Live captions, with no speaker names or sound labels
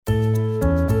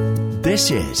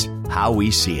This is How We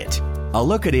See It, a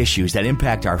look at issues that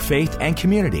impact our faith and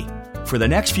community. For the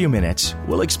next few minutes,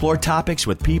 we'll explore topics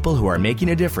with people who are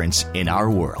making a difference in our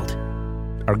world.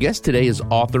 Our guest today is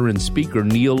author and speaker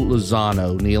Neil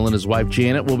Lozano. Neil and his wife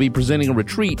Janet will be presenting a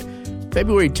retreat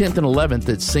February 10th and 11th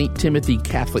at St. Timothy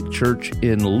Catholic Church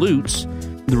in Lutz.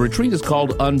 The retreat is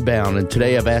called Unbound, and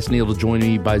today I've asked Neil to join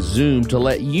me by Zoom to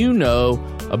let you know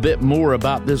a bit more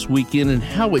about this weekend and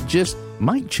how it just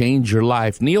might change your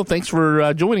life. Neil, thanks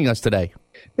for joining us today.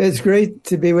 It's great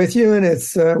to be with you, and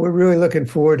we're really looking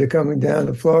forward to coming down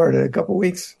to Florida in a couple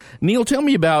weeks. Neil, tell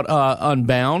me about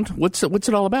Unbound. What's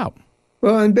it all about?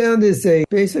 Well, Unbound is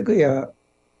basically a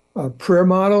prayer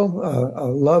model, a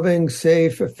loving,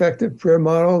 safe, effective prayer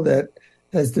model that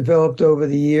has developed over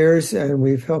the years, and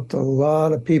we've helped a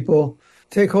lot of people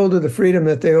take hold of the freedom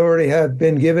that they already have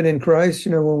been given in Christ.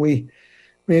 You know, when we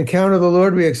encounter the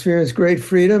Lord, we experience great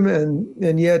freedom,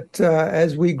 and yet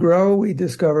as we grow, we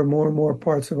discover more and more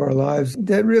parts of our lives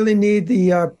that really need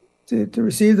to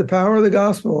receive the power of the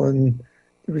gospel and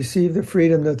to receive the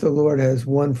freedom that the Lord has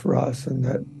won for us and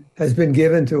that has been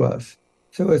given to us.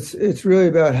 So it's really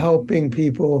about helping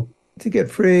people to get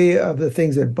free of the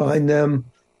things that bind them.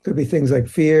 Could be things like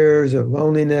fears of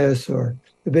loneliness or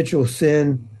habitual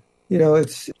sin. You know,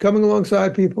 it's coming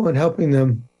alongside people and helping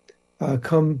them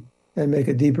come and make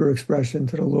a deeper expression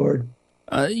to the Lord.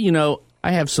 I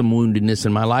have some woundedness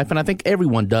in my life, and I think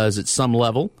everyone does at some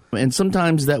level. And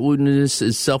sometimes that woundedness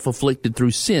is self-afflicted through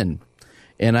sin.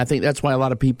 And I think that's why a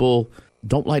lot of people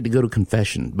don't like to go to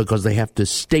confession, because they have to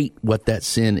state what that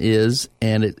sin is,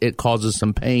 and it causes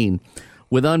some pain.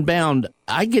 With Unbound,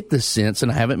 I get the sense,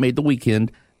 and I haven't made the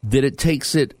weekend, that it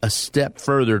takes it a step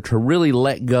further to really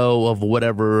let go of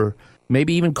whatever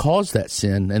maybe even caused that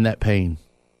sin and that pain.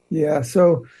 Yeah,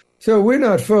 so we're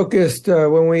not focused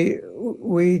when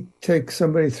we take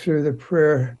somebody through the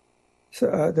prayer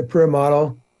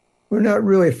model. We're not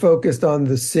really focused on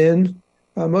the sin.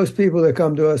 Most people that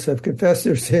come to us have confessed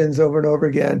their sins over and over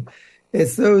again.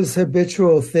 It's those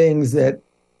habitual things that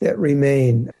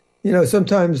remain. You know,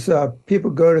 sometimes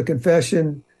people go to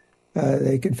confession,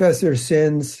 they confess their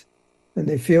sins, and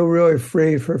they feel really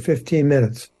free for 15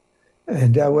 minutes.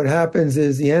 And what happens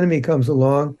is the enemy comes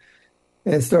along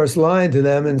and starts lying to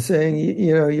them and saying,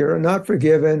 you know, you're not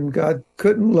forgiven. God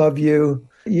couldn't love you.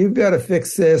 You've got to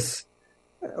fix this.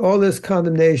 All this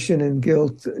condemnation and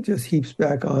guilt just heaps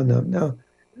back on them. Now,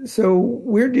 so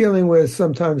we're dealing with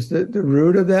sometimes the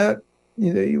root of that.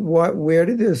 You know, where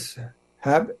did this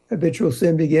habitual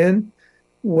sin begin?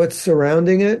 What's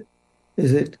surrounding it?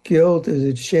 Is it guilt? Is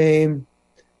it shame?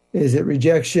 Is it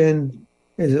rejection?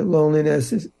 Is it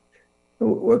loneliness?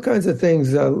 What kinds of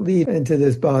things lead into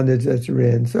this bondage that you're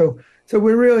in? So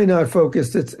we're really not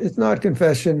focused. It's not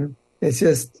confession. It's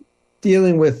just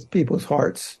dealing with people's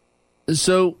hearts.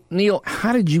 So, Neil,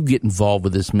 how did you get involved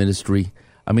with this ministry?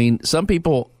 I mean, some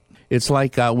people, it's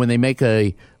like when they make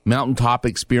a mountaintop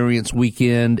experience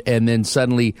weekend and then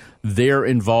suddenly they're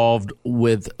involved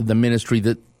with the ministry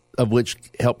of which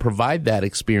helped provide that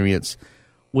experience.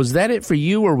 Was that it for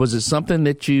you, or was it something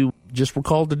that you just were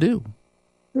called to do?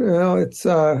 Well, it's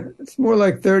more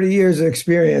like 30 years of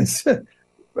experience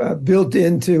built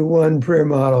into one prayer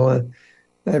model.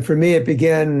 And for me, it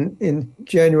began in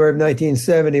January of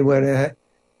 1970 when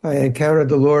I encountered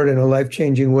the Lord in a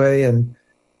life-changing way. And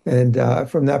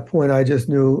from that point, I just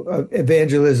knew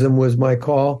evangelism was my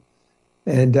call.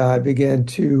 And I began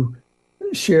to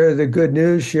share the good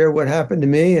news, share what happened to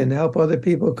me, and help other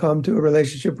people come to a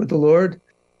relationship with the Lord.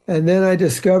 And then I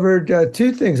discovered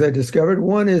two things.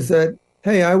 One is that,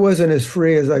 hey, I wasn't as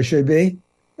free as I should be.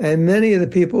 And many of the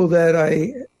people that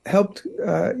I helped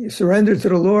surrender to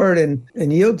the Lord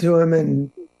and yield to him and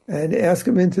ask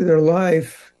him into their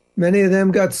life, many of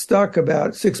them got stuck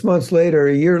about 6 months later,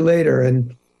 a year later,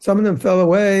 and some of them fell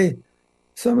away.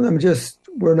 Some of them just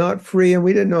were not free, and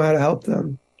we didn't know how to help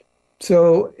them.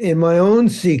 So in my own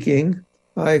seeking,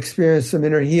 I experienced some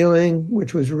inner healing,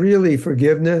 which was really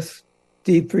forgiveness,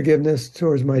 deep forgiveness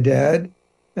towards my dad.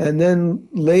 And then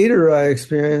later I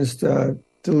experienced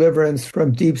deliverance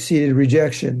from deep-seated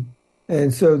rejection.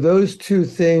 And so those two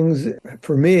things,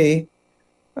 for me,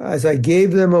 as I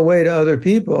gave them away to other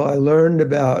people, I learned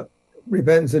about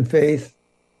repentance and faith.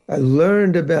 I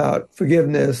learned about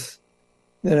forgiveness.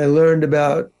 And I learned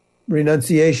about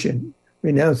renunciation,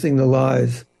 renouncing the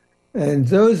lies. And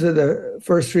those are the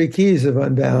first three keys of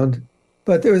Unbound.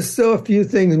 But there was still a few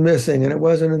things missing, and it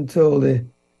wasn't until the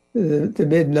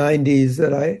mid-'90s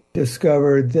that I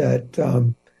discovered that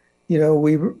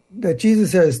that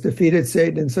Jesus has defeated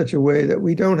Satan in such a way that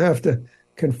we don't have to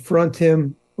confront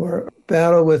him or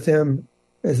battle with him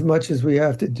as much as we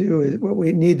have to do is what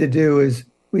we need to do is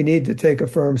we need to take a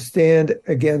firm stand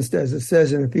against, as it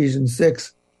says in Ephesians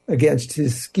 6, against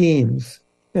his schemes.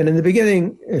 And in the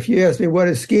beginning, if you asked me what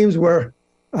his schemes were,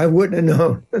 I wouldn't have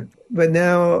known. But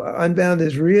now Unbound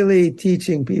is really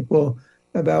teaching people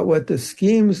about what the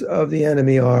schemes of the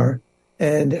enemy are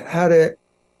and how to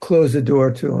close the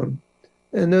door to them.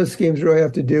 And those schemes really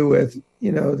have to do with,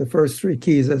 the first three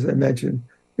keys, as I mentioned,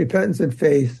 repentance and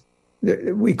faith.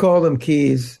 We call them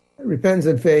keys: repentance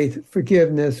and faith,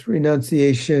 forgiveness,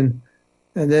 renunciation,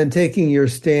 and then taking your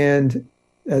stand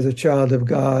as a child of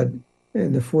God.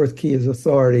 And the fourth key is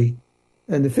authority.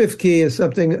 And the fifth key is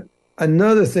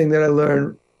another thing that I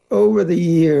learned over the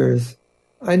years.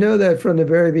 I know that from the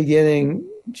very beginning,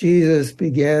 Jesus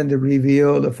began to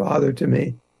reveal the Father to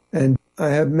me. And I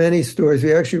have many stories.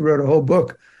 We actually wrote a whole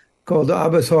book called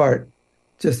Abba's Heart,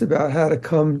 just about how to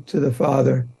come to the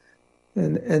Father.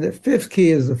 And the fifth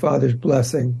key is the Father's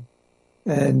blessing.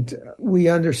 And we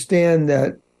understand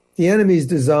that the enemy's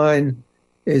design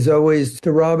is always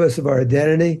to rob us of our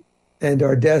identity and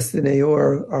our destiny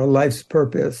or our life's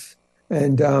purpose.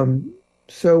 And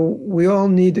so we all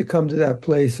need to come to that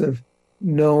place of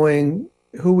knowing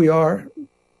who we are.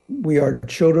 We are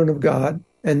children of God,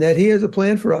 and that he has a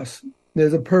plan for us.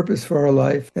 There's a purpose for our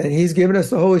life, and he's given us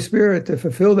the Holy Spirit to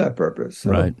fulfill that purpose.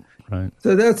 So, right.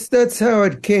 So that's how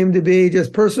it came to be,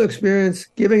 just personal experience,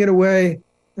 giving it away.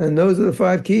 And those are the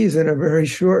 5 keys in a very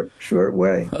short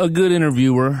way. A good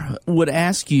interviewer would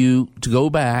ask you to go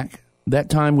back that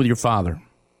time with your father.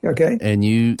 Okay. And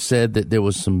you said that there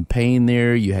was some pain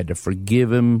there. You had to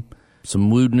forgive him, some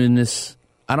woundedness.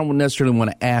 I don't necessarily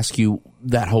want to ask you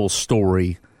that whole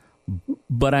story,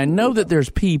 but I know that there's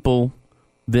people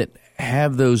that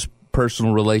have those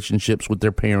personal relationships with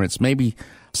their parents. Maybe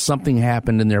something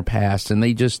happened in their past and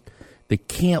they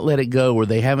can't let it go, or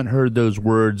they haven't heard those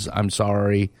words, "I'm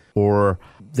sorry," or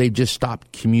they just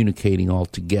stopped communicating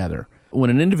altogether. When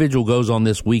an individual goes on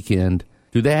this weekend,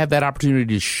 do they have that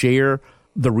opportunity to share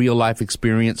the real life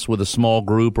experience with a small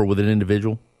group or with an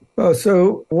individual? Oh,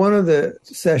 so one of the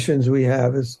sessions we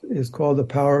have is called The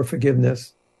Power of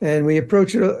Forgiveness. And we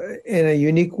approach it in a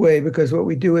unique way because what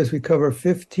we do is we cover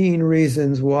 15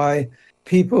 reasons why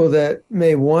people that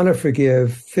may want to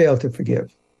forgive fail to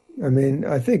forgive. I mean,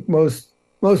 I think most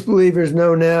believers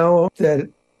know now that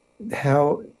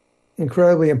how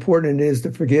incredibly important it is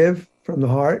to forgive from the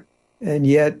heart, and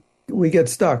yet we get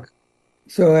stuck.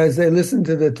 So as they listen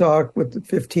to the talk with the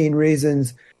 15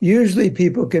 reasons, usually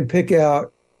people can pick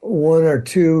out 1 or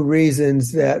 2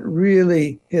 reasons that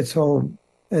really hits home.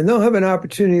 And they'll have an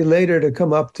opportunity later to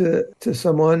come up to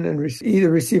someone and either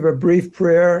receive a brief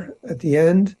prayer at the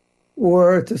end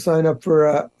or to sign up for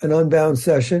an Unbound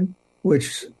session,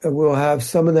 which we'll have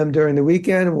some of them during the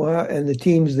weekend, and the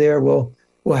teams there will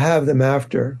have them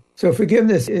after. So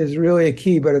forgiveness is really a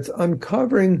key, but it's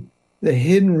uncovering the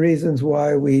hidden reasons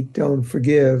why we don't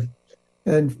forgive.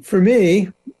 And for me,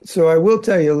 so I will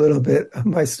tell you a little bit of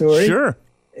my story. Sure.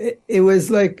 It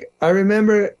was like, I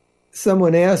remember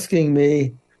someone asking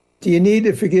me, "Do you need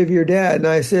to forgive your dad?" And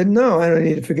I said, "No, I don't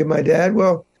need to forgive my dad."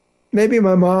 Well, maybe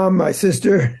my mom, my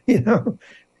sister,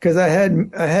 because I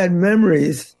had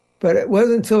memories, but it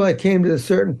wasn't until I came to a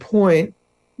certain point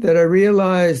that I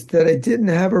realized that I didn't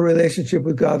have a relationship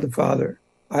with God the Father.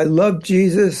 I loved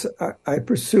Jesus, I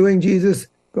pursuing Jesus,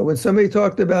 but when somebody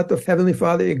talked about the Heavenly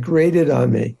Father, it grated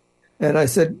on me. And I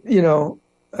said,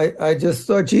 I just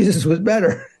thought Jesus was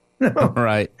better.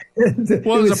 Right.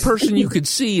 Well, as a person you could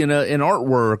see in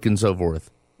artwork and so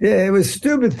forth. Yeah, it was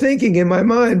stupid thinking in my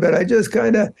mind, but I just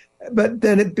but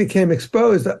then it became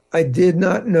exposed. I did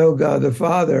not know God the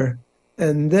Father.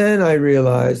 And then I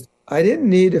realized I didn't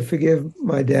need to forgive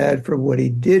my dad for what he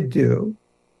did do.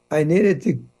 I needed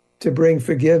to bring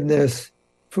forgiveness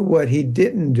for what he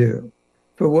didn't do,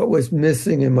 for what was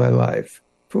missing in my life,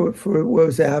 for what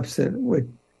was absent, what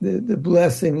the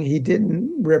blessing he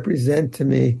didn't represent to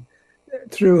me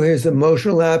through his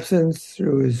emotional absence,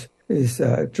 through his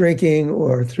drinking,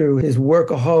 or through his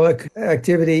workaholic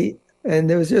activity. And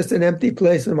there was just an empty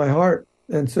place in my heart.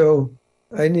 And so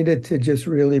I needed to just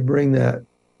really bring that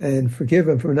and forgive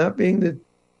him for not being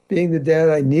the dad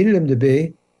I needed him to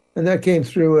be. And that came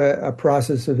through a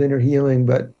process of inner healing,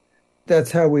 but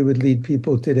that's how we would lead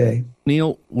people today.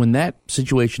 Neil, when that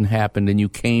situation happened and you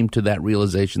came to that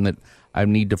realization that I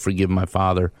need to forgive my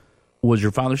father, was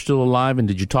your father still alive, and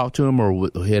did you talk to him, or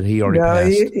had he already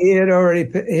passed? He had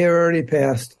already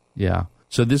passed. Yeah.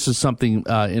 So this is something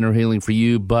inner healing for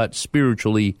you, but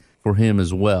spiritually for him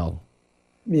as well.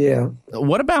 Yeah.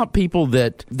 What about people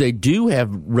that they do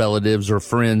have relatives or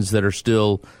friends that are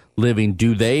still living,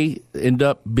 do they end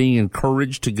up being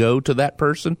encouraged to go to that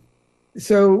person?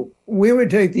 So we would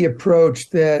take the approach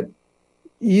that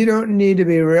you don't need to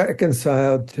be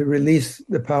reconciled to release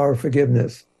the power of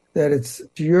forgiveness, that it's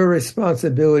your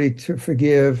responsibility to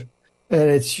forgive, and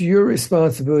it's your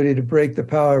responsibility to break the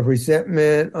power of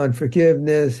resentment,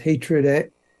 unforgiveness,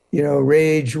 hatred,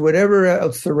 rage, whatever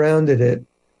else surrounded it.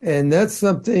 And that's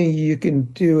something you can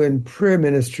do in prayer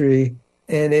ministry.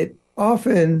 And it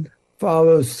often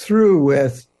follows through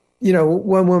with,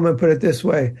 one woman put it this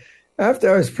way: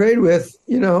 after I was prayed with,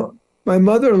 my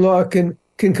mother-in-law can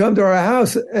come to our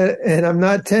house and I'm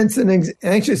not tense and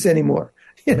anxious anymore.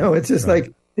 It's just right.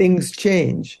 Like things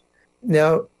change.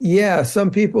 Now, yeah,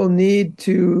 some people need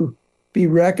to be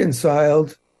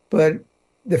reconciled, but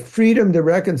the freedom to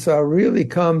reconcile really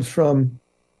comes from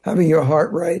having your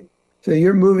heart right. So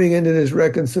you're moving into this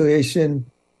reconciliation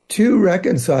to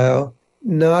reconcile,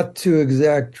 not to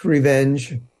exact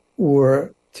revenge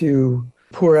or to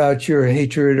pour out your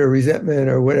hatred or resentment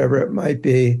or whatever it might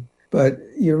be, but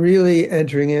you're really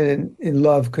entering in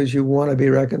love because you want to be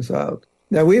reconciled.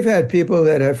 Now, we've had people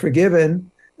that have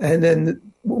forgiven, and then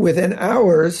within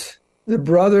hours, the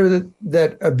brother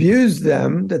that abused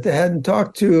them, that they hadn't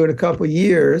talked to in a couple of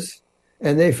years,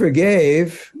 and they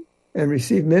forgave and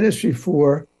received ministry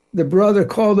for, the brother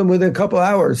called them within a couple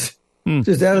hours,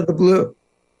 just out of the blue.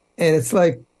 And it's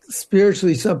like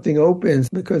spiritually something opens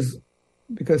because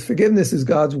forgiveness is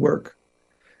God's work,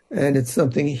 and it's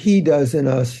something He does in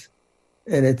us,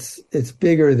 and it's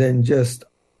bigger than just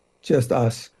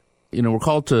us. We're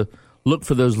called to look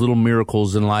for those little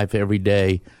miracles in life every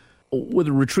day. With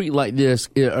a retreat like this,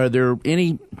 are there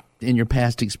any, in your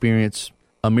past experience,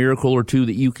 a miracle or two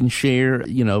that you can share?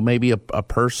 Maybe a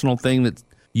personal thing that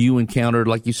you encountered,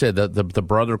 like you said, the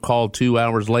brother called 2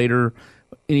 hours later.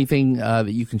 Anything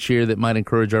that you can share that might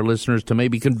encourage our listeners to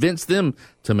maybe convince them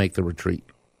to make the retreat?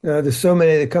 There's so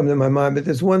many that come to my mind, but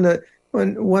there's one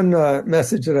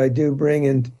message that I do bring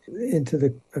into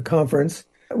the conference.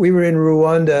 We were in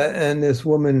Rwanda, and this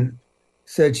woman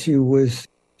said she was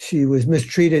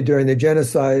mistreated during the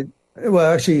genocide.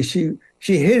 Well, actually, she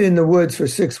hid in the woods for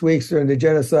 6 weeks during the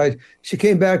genocide. She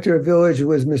came back to her village and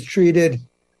was mistreated.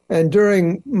 And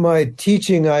during my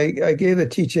teaching, I gave a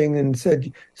teaching and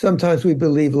said, sometimes we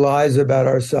believe lies about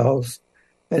ourselves.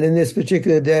 And in this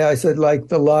particular day, I said, like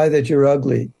the lie that you're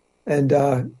ugly. And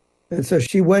so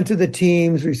she went to the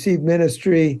teams, received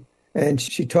ministry, and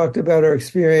she talked about her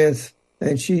experience.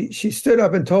 And she stood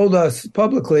up and told us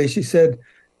publicly, she said,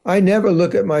 I never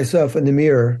look at myself in the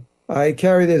mirror. I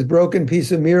carry this broken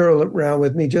piece of mirror around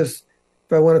with me. Just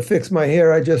if I want to fix my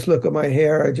hair, I just look at my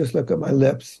hair. I just look at my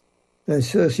lips. And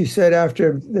so she said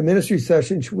after the ministry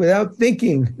session, without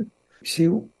thinking, she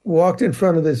walked in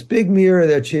front of this big mirror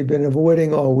that she had been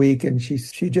avoiding all week, and she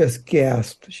just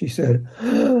gasped. She said,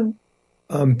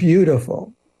 I'm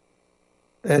beautiful.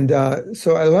 And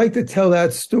so I like to tell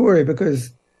that story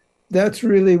because that's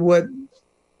really what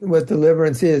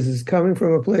deliverance is coming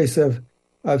from a place of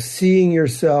seeing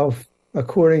yourself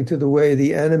according to the way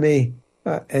the enemy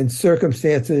and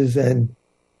circumstances and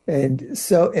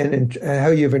how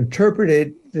you've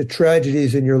interpreted the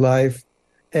tragedies in your life,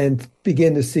 and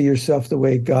begin to see yourself the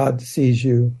way God sees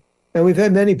you. And we've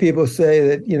had many people say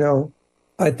that,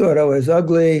 I thought I was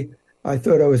ugly. I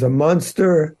thought I was a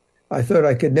monster. I thought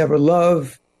I could never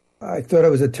love. I thought I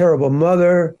was a terrible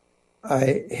mother.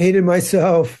 I hated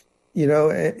myself,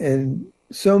 and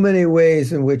so many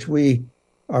ways in which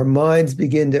our minds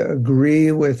begin to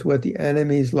agree with what the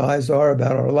enemy's lies are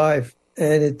about our life.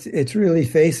 And it's really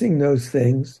facing those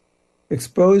things,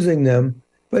 exposing them,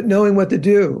 but knowing what to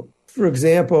do. For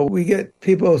example, we get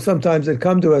people sometimes that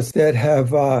come to us that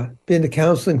have been to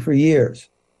counseling for years.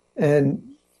 And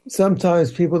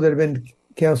sometimes people that have been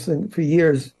counseling for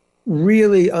years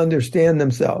really understand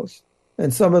themselves,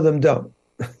 and some of them don't.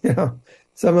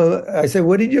 I say,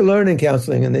 what did you learn in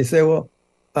counseling? And they say, well,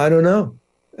 I don't know.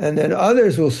 And then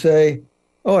others will say,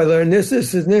 oh, I learned this,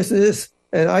 and this.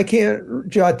 And I can't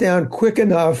jot down quick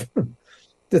enough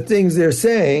the things they're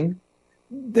saying.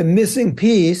 The missing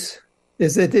piece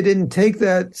is that they didn't take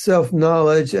that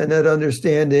self-knowledge and that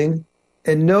understanding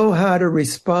and know how to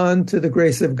respond to the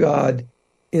grace of God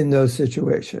in those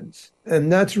situations.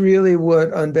 And that's really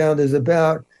what Unbound is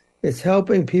about. It's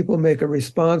helping people make a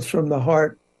response from the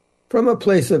heart, from a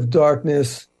place of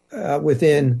darkness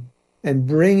within, and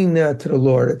bringing that to the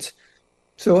Lord.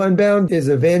 So Unbound is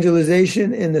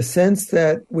evangelization in the sense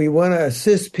that we want to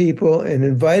assist people in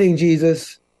inviting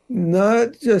Jesus,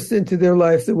 not just into their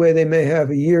life the way they may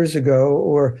have years ago,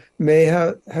 or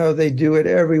how they do it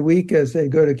every week as they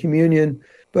go to communion,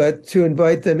 but to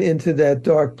invite them into that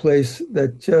dark place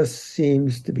that just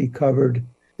seems to be covered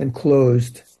and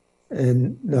closed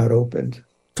and not opened.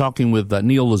 Talking with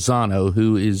Neil Lozano,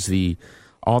 who is the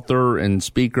author and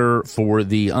speaker for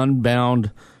the Unbound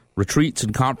retreats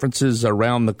and conferences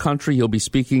around the country. He'll be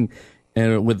speaking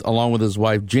along with his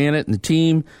wife Janet and the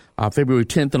team February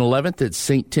 10th and 11th at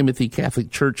St. Timothy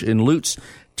Catholic Church in Lutz.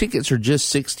 Tickets are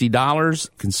just $60. You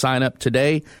can sign up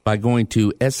today by going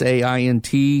to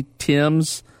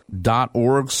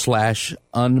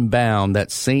sainttims.org/unbound.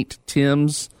 That's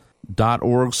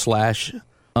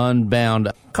sainttims.org/unbound.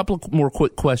 A couple of more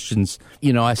quick questions.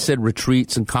 I said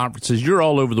retreats and conferences. You're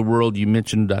all over the world. You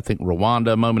mentioned, I think,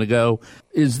 Rwanda a moment ago.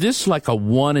 Is this like a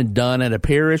one and done at a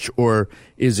parish, or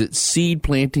is it seed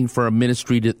planting for a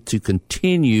ministry to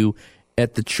continue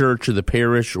at the church or the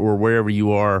parish or wherever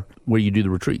you are, where you do the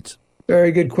retreats?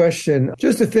 Very good question.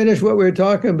 Just to finish what we were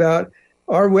talking about,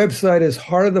 our website is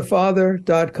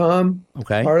heartofthefather.com.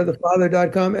 Okay.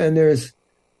 Heartofthefather.com, and there's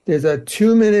a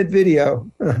 2-minute video.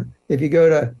 If you go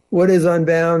to What is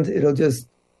Unbound, it'll just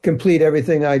complete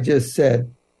everything I just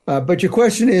said. But your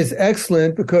question is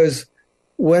excellent, because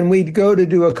when we go to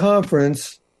do a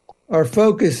conference, our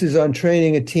focus is on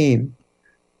training a team,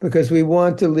 because we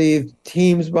want to leave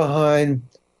teams behind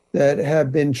that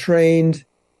have been trained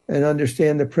and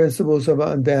understand the principles of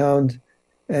Unbound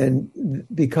and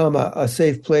become a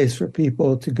safe place for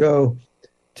people to go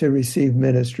to receive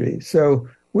ministry. So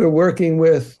we're working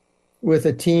with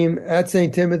a team at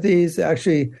St. Timothy's.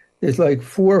 Actually, there's like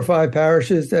 4 or 5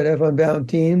 parishes that have Unbound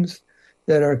teams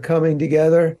that are coming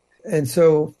together. And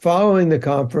so following the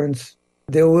conference,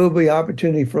 there will be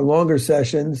opportunity for longer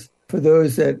sessions for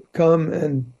those that come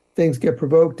and things get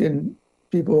provoked and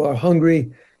people are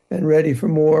hungry and ready for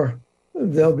more.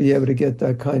 They'll be able to get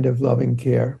that kind of loving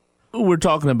care. We're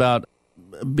talking about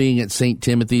being at St.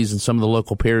 Timothy's and some of the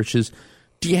local parishes.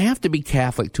 Do you have to be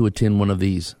Catholic to attend one of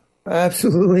these?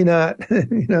 Absolutely not.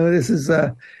 This is,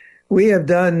 we have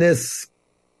done this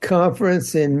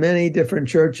conference in many different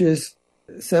churches,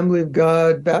 Assembly of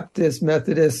God, Baptist,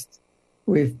 Methodist.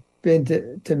 We've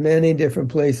been to many different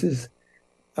places.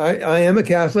 I am a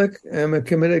Catholic. I'm a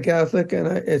committed Catholic.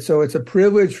 And so it's a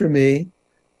privilege for me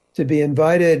to be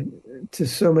invited to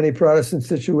so many Protestant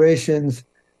situations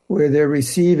where they're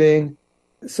receiving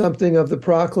something of the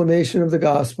proclamation of the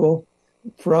gospel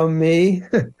from me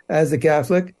as a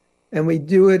Catholic. And we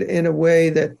do it in a way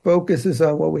that focuses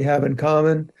on what we have in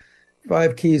common.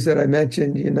 5 keys that I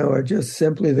mentioned, are just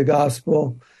simply the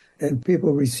gospel, and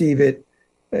people receive it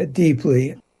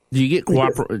deeply. Do you get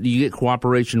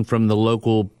cooperation from the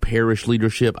local parish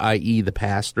leadership, i.e. the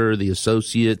pastor, the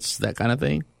associates, that kind of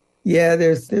thing? Yeah,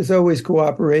 there's always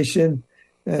cooperation,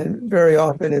 and very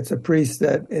often it's a priest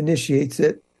that initiates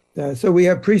it. So we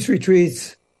have priest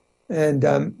retreats, and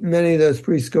many of those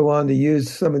priests go on to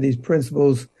use some of these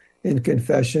principles in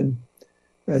confession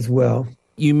as well.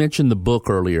 You mentioned the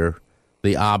book earlier,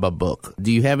 the Abba book.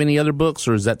 Do you have any other books,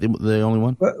 or is that the only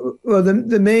one? Well,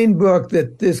 the main book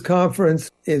that this conference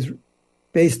is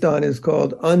based on is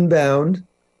called Unbound,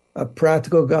 A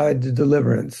Practical Guide to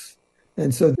Deliverance.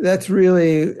 And so that's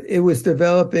really, it was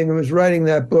writing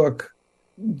that book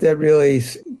that really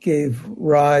gave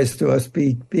rise to us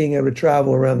being able to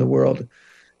travel around the world.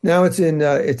 Now it's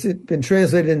been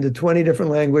translated into 20 different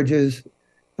languages.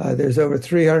 There's over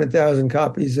 300,000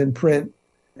 copies in print.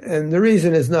 And the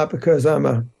reason is not because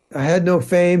I had no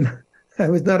fame. I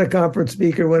was not a conference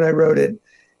speaker when I wrote it.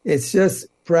 It's just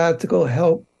practical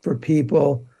help for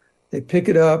people. They pick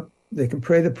it up. They can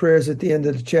pray the prayers at the end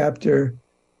of the chapter.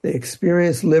 They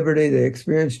experience liberty. They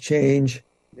experience change.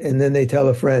 And then they tell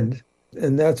a friend.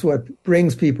 And that's what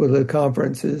brings people to the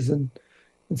conferences. And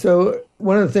so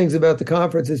one of the things about the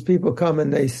conference is people come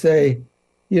and they say,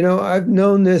 I've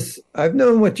known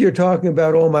what you're talking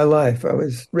about all my life. I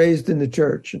was raised in the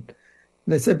church. And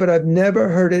they said, but I've never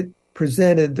heard it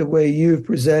presented the way you've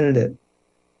presented it.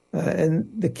 And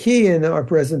the key in our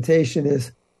presentation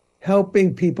is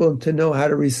helping people to know how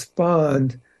to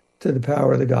respond to the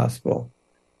power of the gospel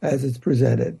as it's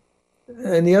presented.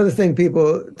 And the other thing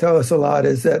people tell us a lot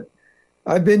is that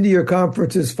I've been to your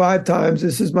conferences 5 times.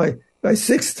 This is my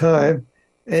 6th time.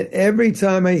 And every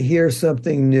time I hear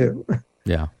something new.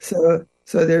 Yeah. So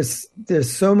there's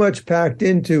so much packed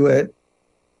into it,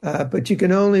 but you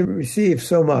can only receive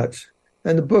so much.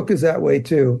 And the book is that way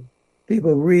too.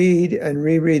 People read and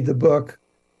reread the book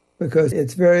because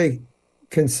it's very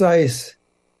concise,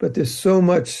 but there's so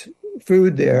much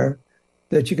food there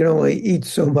that you can only eat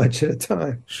so much at a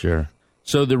time. Sure.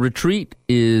 So the retreat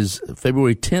is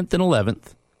February 10th and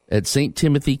 11th at St.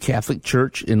 Timothy Catholic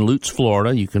Church in Lutz,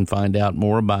 Florida. You can find out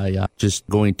more by just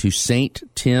going to St.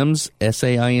 Tim's,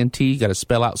 S-A-I-N-T, got to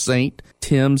spell out St.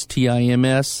 Tim's,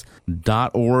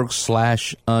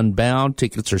 TIMS.org/unbound.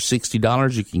 Tickets are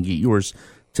 $60. You can get yours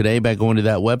today by going to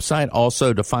that website.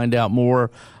 Also, to find out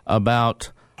more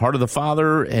about Heart of the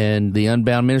Father and the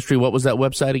Unbound Ministry, what was that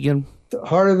website again?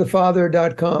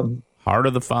 Heartofthefather.com.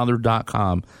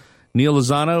 Heartofthefather.com. Neil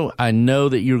Lozano, I know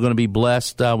that you're going to be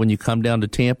blessed when you come down to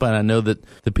Tampa, and I know that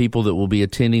the people that will be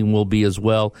attending will be as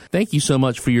well. Thank you so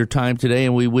much for your time today,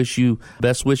 and we wish you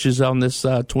best wishes on this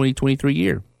 2023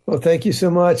 year. Well, thank you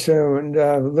so much, and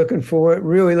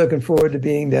really looking forward to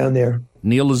being down there.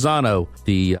 Neil Lozano,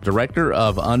 the director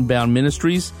of Unbound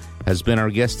Ministries, has been our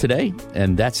guest today,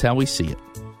 and that's how we see it.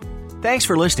 Thanks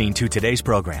for listening to today's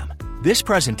program. This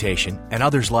presentation and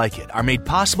others like it are made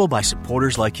possible by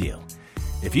supporters like you.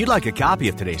 If you'd like a copy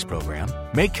of today's program,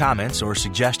 make comments or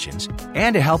suggestions,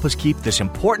 and to help us keep this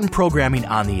important programming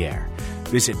on the air,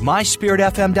 visit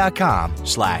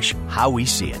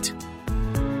myspiritfm.com/howweseeit.